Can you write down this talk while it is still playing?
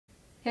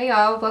Hey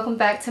y'all, welcome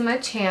back to my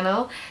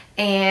channel.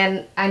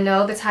 And I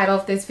know the title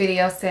of this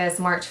video says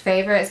March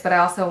favorites, but I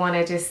also want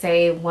to just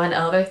say one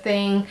other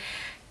thing.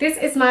 This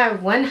is my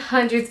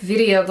 100th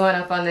video going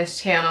up on this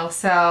channel,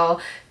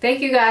 so thank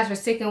you guys for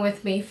sticking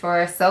with me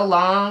for so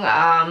long.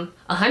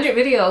 100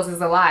 videos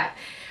is a lot.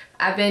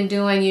 I've been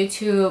doing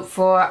YouTube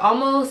for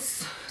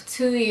almost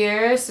 2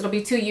 years. It'll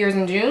be 2 years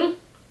in June.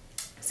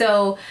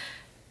 So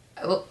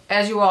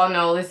as you all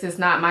know, this is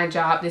not my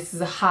job, this is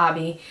a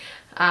hobby.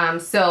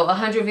 So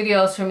 100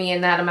 videos for me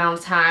in that amount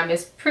of time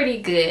is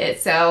pretty good.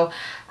 So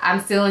I'm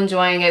still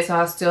enjoying it, so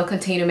I'll still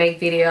continue to make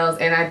videos.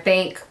 And I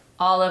thank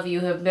all of you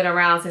who have been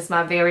around since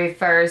my very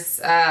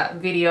first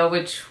video,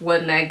 which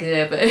wasn't that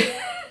good,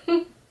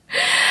 but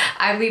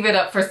I leave it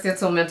up for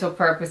sentimental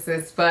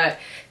purposes. But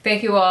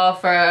thank you all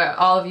for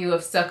all of you who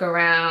have stuck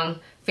around,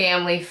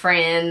 family,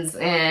 friends,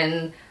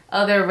 and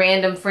other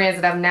random friends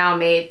that I've now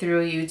made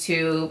through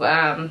YouTube.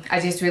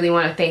 I just really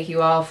want to thank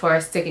you all for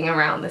sticking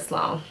around this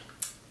long.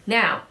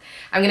 Now,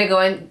 I'm going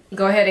to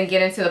go ahead and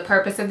get into the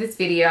purpose of this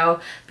video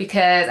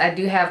because I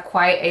do have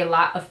quite a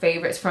lot of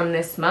favorites from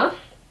this month.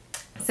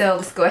 So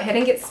let's go ahead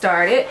and get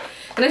started.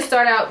 I'm going to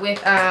start out with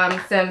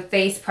some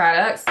face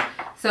products.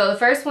 So the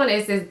first one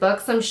is this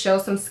Buxom Show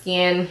Some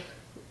Skin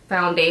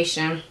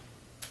foundation.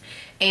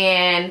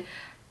 And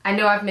I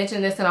know I've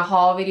mentioned this in a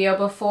haul video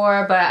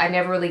before, but I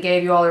never really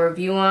gave you all a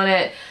review on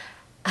it.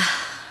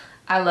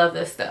 I love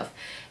this stuff.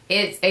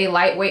 It's a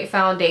lightweight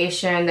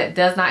foundation that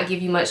does not give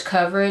you much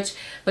coverage,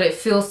 but it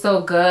feels so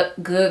good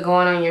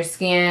going on your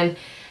skin,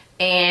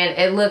 and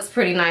it looks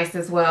pretty nice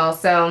as well.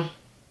 So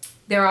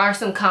there are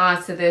some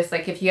cons to this.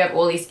 Like if you have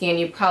oily skin,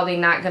 you're probably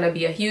not going to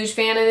be a huge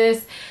fan of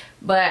this,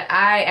 but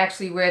I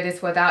actually wear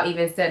this without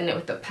even setting it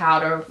with the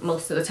powder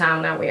most of the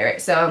time when I wear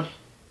it. So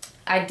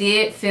I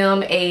did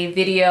film a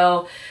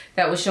video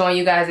that was showing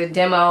you guys a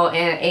demo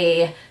and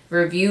a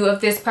review of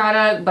this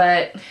product,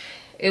 but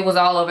it was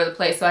all over the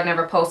place, so I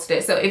never posted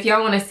it. So if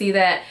y'all want to see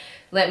that,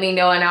 let me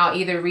know and I'll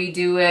either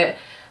redo it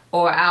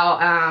or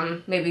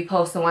I'll maybe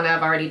post the one that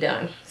I've already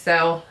done.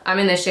 So I'm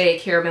in the shade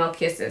Caramel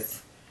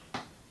Kisses.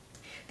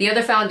 The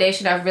other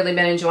foundation I've really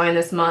been enjoying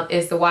this month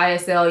is the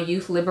YSL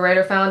Youth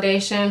Liberator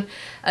foundation.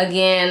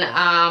 Again,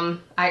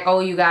 I owe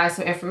you guys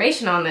some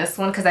information on this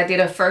one because I did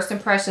a first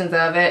impressions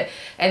of it,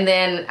 and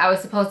then I was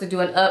supposed to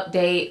do an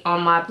update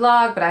on my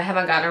blog, but I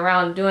haven't gotten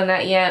around to doing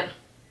that yet.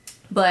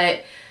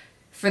 But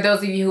for those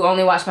of you who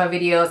only watch my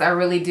videos, I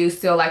really do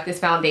still like this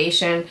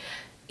foundation.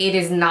 It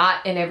is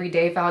not an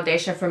everyday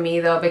foundation for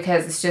me though,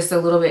 because it's just a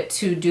little bit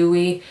too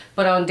dewy.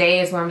 But on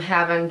days where I'm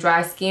having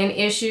dry skin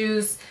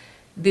issues,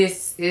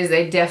 this is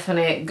a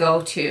definite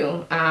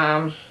go-to.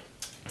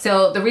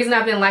 So the reason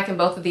I've been liking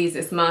both of these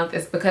this month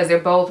is because they're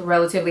both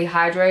relatively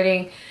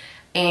hydrating.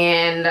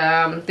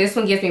 And this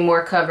one gives me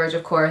more coverage,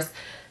 of course.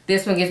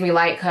 This one gives me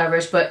light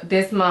coverage. But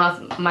this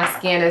month, my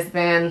skin has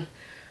been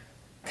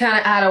kind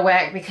of out of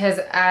whack because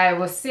I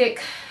was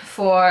sick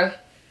for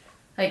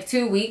like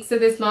 2 weeks of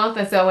this month,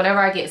 and so whenever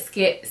I get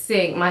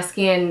sick, my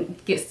skin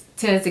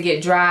tends to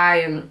get dry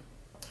and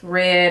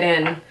red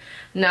and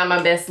not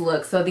my best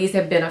look. So these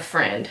have been a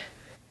friend.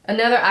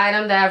 Another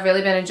item that I've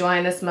really been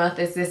enjoying this month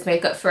is this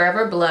Makeup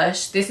Forever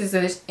blush. This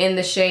is in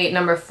the shade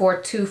number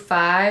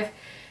 425,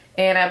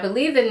 and I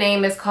believe the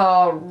name is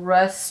called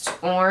Rust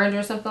Orange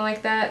or something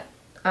like that.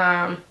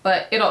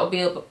 But it'll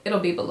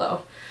be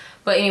below.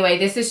 But anyway,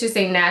 this is just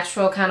a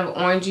natural kind of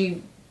orangey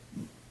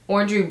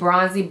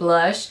bronzy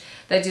blush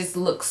that just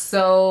looks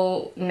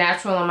so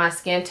natural on my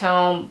skin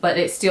tone, but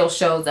it still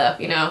shows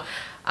up, you know.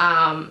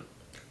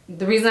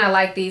 The reason I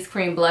like these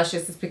cream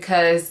blushes is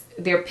because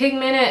they're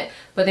pigmented,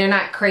 but they're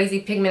not crazy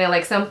pigmented.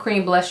 Like some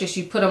cream blushes,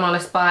 you put them on a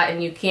spot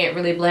and you can't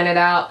really blend it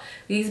out.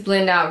 These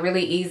blend out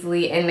really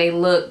easily, and they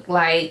look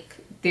like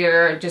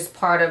they're just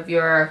part of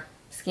your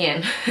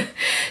skin.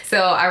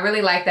 So I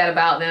really like that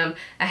about them.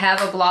 I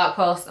have a blog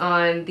post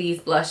on these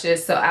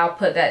blushes, so I'll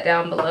put that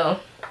down below.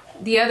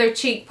 The other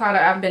cheek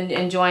product I've been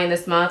enjoying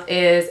this month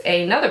is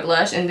another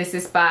blush, and this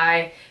is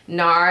by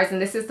Nars,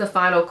 and this is the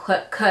Final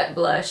Cut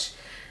blush.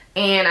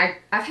 And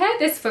I've had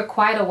this for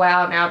quite a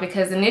while now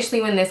because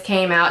initially when this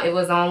came out, it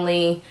was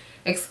only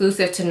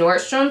exclusive to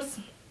Nordstrom's,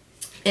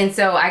 and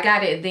so I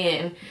got it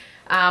then.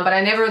 But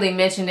I never really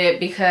mentioned it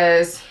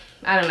because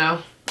I don't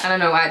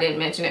know why I didn't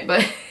mention it,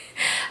 but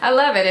I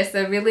love it. It's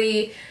a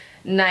really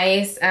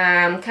nice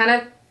kind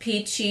of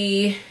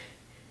peachy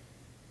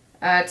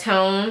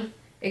tone.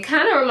 It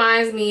kind of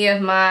reminds me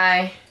of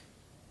Nars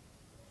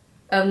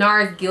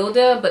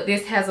Gilda, but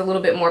this has a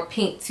little bit more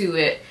pink to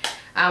it,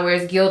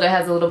 whereas Gilda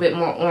has a little bit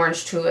more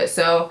orange to it.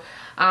 So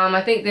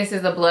I think this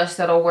is a blush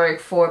that'll work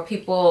for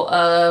people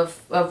of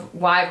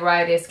wide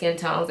variety of skin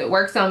tones. It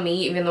works on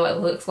me, even though it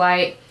looks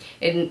light.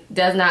 It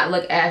does not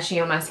look ashy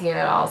on my skin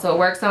at all. So it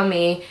works on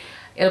me.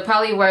 It'll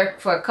probably work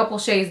for a couple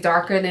shades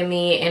darker than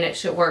me, and it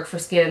should work for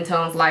skin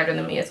tones lighter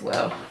than me as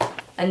well.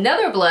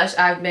 Another blush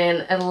I've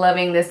been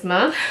loving this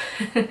month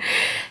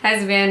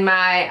has been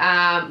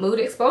my Mood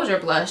Exposure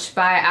blush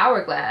by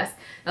Hourglass.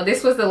 Now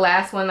this was the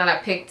last one that I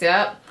picked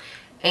up,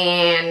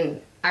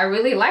 and I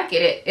really like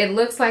it. It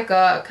looks like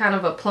a kind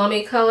of a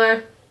plummy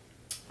color,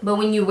 but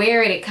when you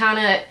wear it, it kind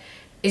of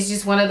is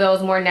just one of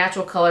those more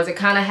natural colors. It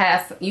kind of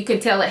has, you can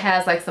tell it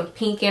has like some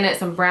pink in it,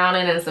 some brown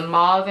in it, and some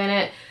mauve in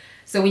it.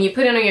 So when you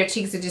put it on your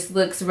cheeks, it just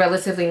looks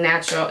relatively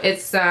natural.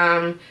 It's,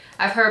 I've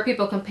heard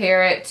people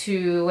compare it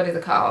to, what is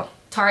it called?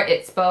 Tarte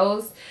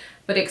Exposed.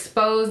 But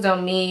Exposed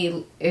on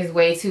me is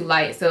way too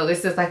light. So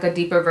this is like a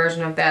deeper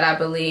version of that, I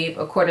believe,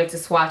 according to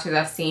swatches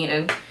I've seen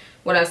and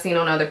what I've seen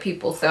on other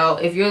people. So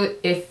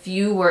if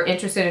you were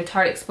interested in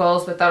Tarte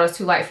Exposed but thought it was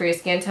too light for your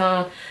skin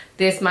tone,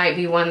 this might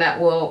be one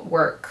that will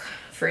work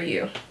for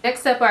you.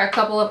 Next up are a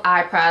couple of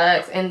eye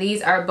products, and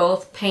these are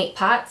both paint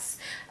pots.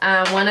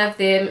 One of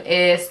them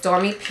is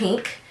Stormy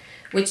Pink,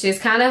 which is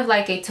kind of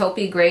like a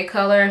taupey gray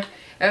color.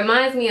 It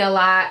reminds me a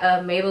lot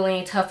of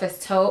Maybelline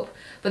Toughest Taupe,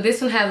 but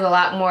this one has a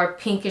lot more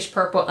pinkish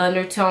purple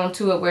undertone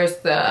to it, whereas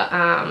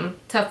the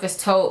Toughest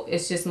Taupe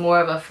is just more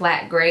of a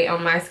flat gray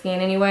on my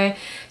skin anyway.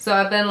 So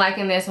I've been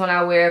liking this when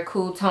I wear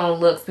cool tone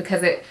looks,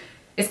 because it,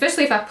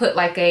 especially if I put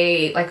like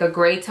a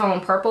gray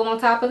tone purple on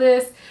top of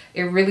this,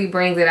 it really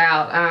brings it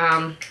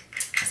out.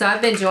 So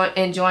I've been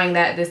enjoying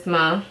that this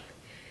month.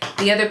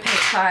 The other paint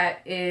pot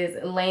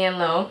is Layin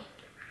Low,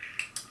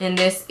 and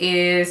this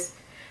is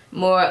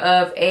more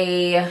of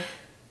a,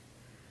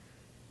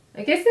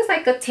 I guess it's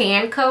like a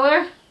tan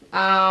color,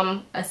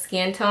 a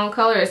skin tone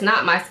color. It's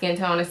not my skin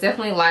tone, it's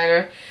definitely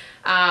lighter.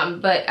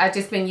 But I've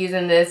just been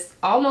using this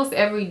almost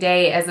every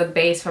day as a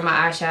base for my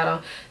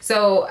eyeshadow.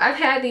 So I've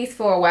had these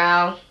for a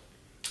while,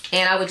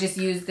 and I would just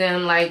use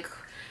them like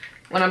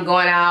when I'm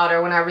going out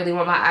or when I really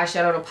want my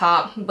eyeshadow to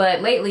pop.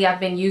 But lately I've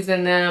been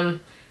using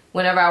them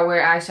whenever I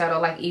wear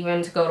eyeshadow, like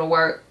even to go to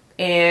work,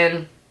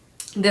 and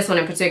this one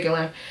in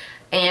particular.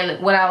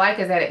 And what I like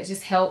is that it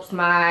just helps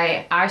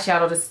my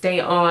eyeshadow to stay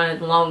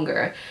on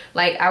longer.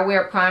 Like, I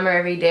wear primer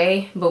every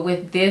day, but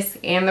with this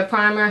and the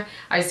primer,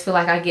 I just feel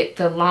like I get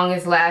the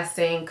longest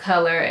lasting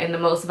color and the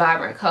most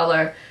vibrant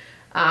color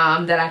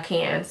that I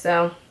can.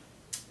 So,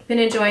 been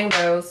enjoying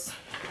those.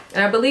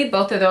 And I believe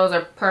both of those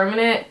are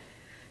permanent.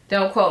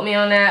 Don't quote me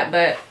on that,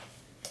 but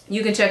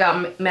you can check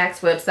out MAC's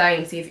website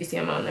and see if you see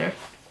them on there.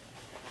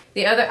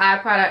 The other eye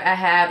product I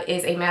have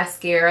is a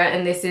mascara,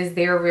 and this is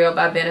They're Real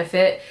by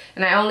Benefit.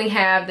 And I only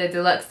have the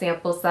deluxe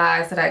sample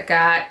size that I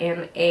got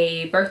in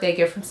a birthday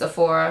gift from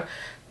Sephora,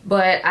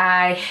 but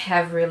I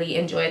have really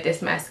enjoyed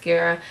this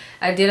mascara.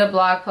 I did a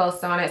blog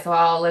post on it, so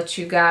I'll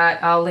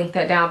link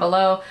that down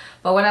below.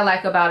 But what I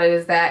like about it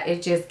is that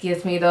it just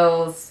gives me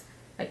those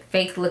like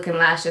fake looking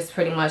lashes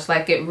pretty much.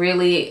 Like, it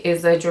really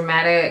is a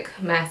dramatic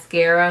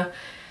mascara,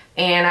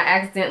 and I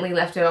accidentally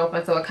left it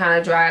open, so it kind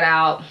of dried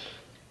out.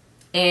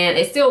 And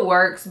it still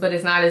works, but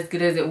it's not as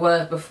good as it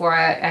was before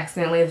I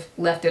accidentally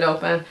left it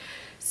open.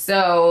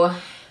 So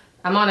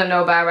I'm on a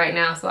no buy right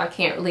now, so I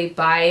can't really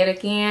buy it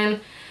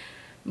again.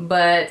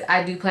 But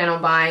I do plan on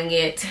buying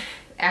it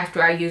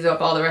after I use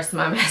up all the rest of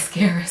my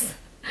mascaras,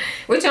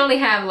 which I only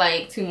have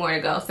like 2 more to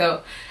go.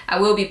 So I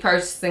will be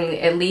purchasing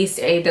at least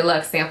a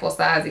deluxe sample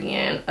size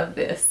again of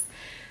this.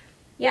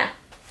 Yeah.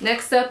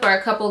 Next up are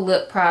a couple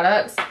lip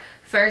products.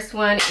 First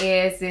one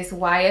is this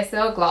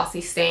YSL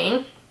Glossy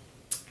Stain.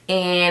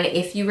 And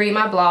if you read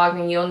my blog,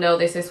 then you'll know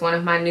this is one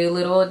of my new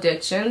little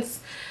addictions.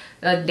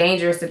 A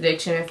dangerous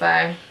addiction, if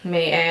I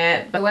may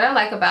add. But what I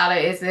like about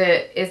it is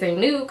it is a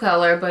nude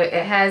color, but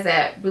it has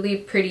that really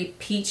pretty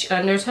peach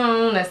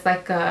undertone that's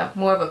like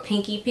more of a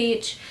pinky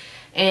peach.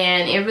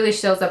 And it really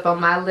shows up on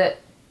my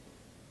lip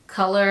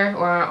color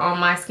or on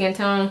my skin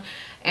tone.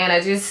 And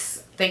I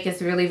just think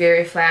it's really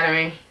very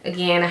flattering.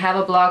 Again, I have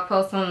a blog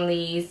post on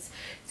these,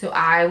 so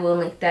I will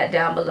link that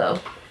down below.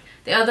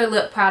 The other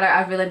lip product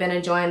I've really been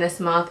enjoying this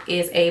month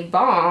is a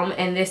balm,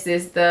 and this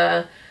is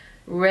the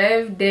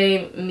Reve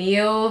de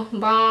Miel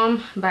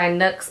Balm by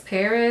Nux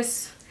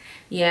Paris.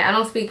 Yeah, I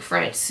don't speak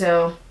French,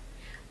 so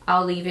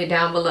I'll leave it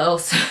down below.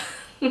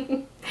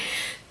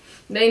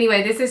 But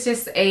anyway, this is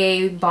just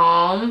a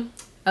balm,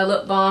 a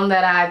lip balm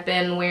that I've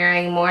been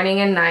wearing morning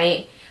and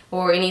night,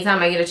 or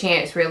anytime I get a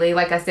chance, really.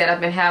 Like I said, I've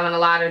been having a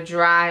lot of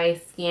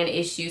dry skin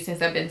issues since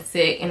I've been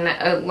sick, and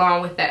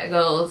along with that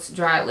goes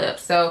dry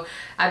lips. So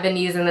I've been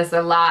using this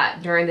a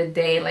lot during the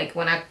day, like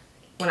when I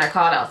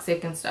called out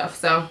sick and stuff.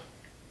 So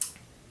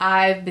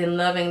I've been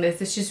loving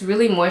this. It's just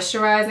really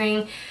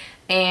moisturizing,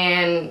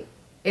 and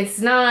it's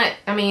not,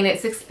 I mean,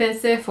 it's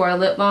expensive for a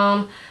lip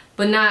balm,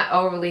 but not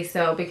overly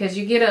so, because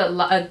you get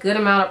a good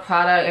amount of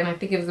product, and I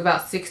think it was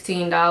about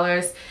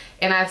 $16.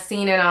 And I've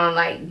seen it on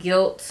like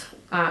Gilt,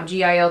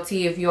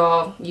 G-I-L-T, if you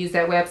all use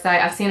that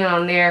website. I've seen it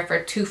on there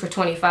for 2 for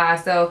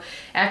 $25. So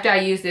after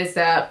I use this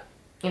up,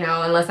 you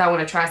know, unless I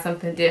want to try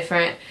something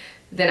different,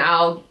 then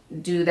I'll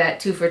do that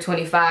 2 for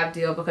 $25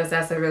 deal, because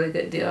that's a really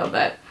good deal.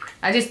 But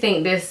I just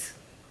think this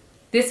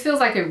feels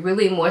like it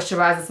really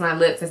moisturizes my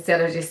lips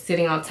instead of just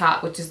sitting on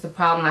top, which is the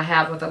problem I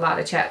have with a lot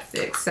of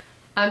chapsticks. So,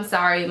 I'm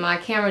sorry, my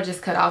camera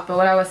just cut off, but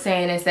what I was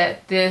saying is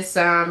that this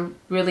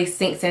really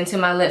sinks into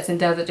my lips and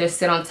doesn't just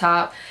sit on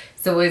top.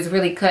 So it's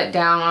really cut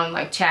down on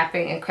like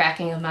chapping and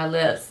cracking of my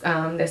lips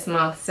this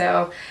month.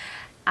 So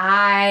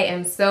I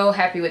am so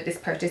happy with this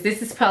purchase.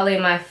 This is probably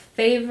my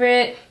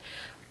favorite.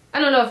 I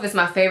don't know if it's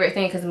my favorite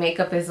thing because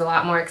makeup is a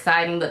lot more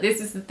exciting, but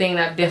this is the thing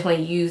that I've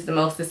definitely used the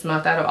most this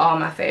month out of all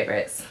my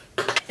favorites.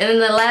 And then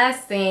the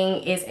last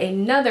thing is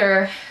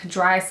another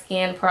dry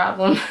skin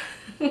problem.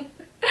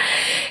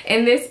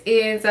 And this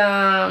is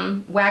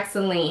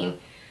Waxelene.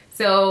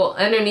 So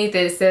underneath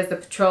it says the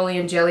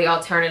petroleum jelly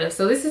alternative.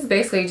 So this is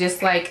basically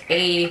just like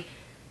a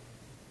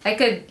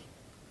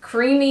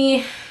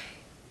creamy,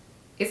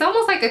 it's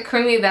almost like a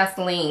creamy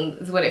Vaseline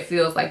is what it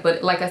feels like,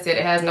 but like I said,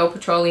 it has no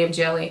petroleum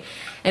jelly.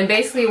 And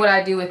basically what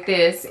I do with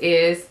this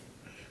is,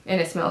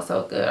 and it smells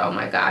so good, oh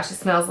my gosh, it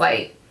smells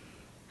like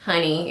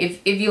honey.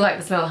 If you like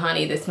the smell of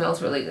honey, this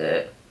smells really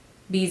good.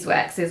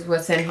 Beeswax is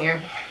what's in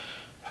here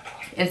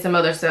and some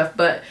other stuff.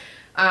 But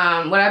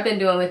what I've been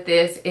doing with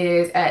this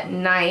is at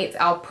night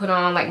I'll put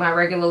on like my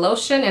regular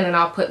lotion, and then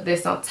I'll put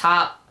this on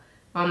top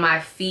on my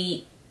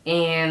feet,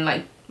 and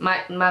like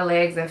my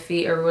legs and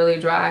feet are really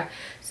dry,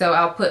 so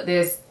I'll put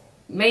this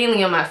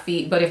mainly on my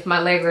feet, but if my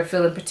legs are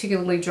feeling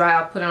particularly dry,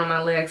 I'll put it on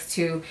my legs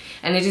too,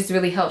 and it just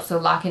really helps to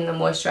lock in the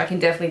moisture. I can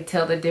definitely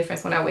tell the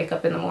difference when I wake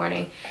up in the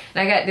morning.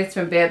 And I got this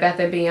from Bed Bath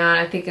 & Beyond.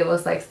 I think it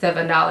was like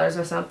 $7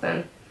 or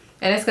something,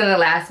 and it's gonna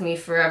last me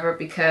forever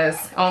because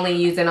only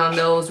using on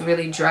those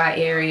really dry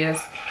areas.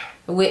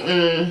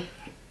 I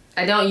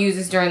don't use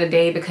this during the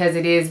day because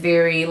it is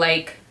very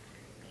like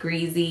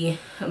greasy,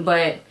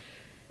 but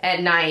at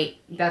night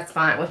that's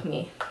fine with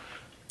me.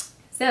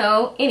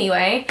 So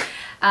anyway,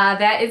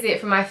 that is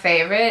it for my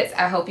favorites.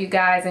 I hope you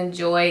guys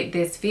enjoyed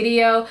this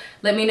video.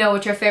 Let me know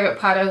what your favorite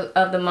part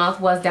of the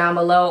month was down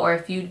below, or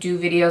if you do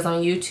videos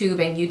on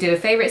YouTube and you did a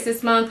favorites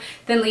this month,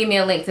 then leave me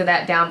a link to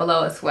that down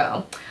below as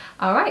well.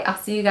 Alright, I'll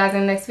see you guys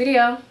in the next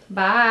video.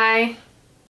 Bye!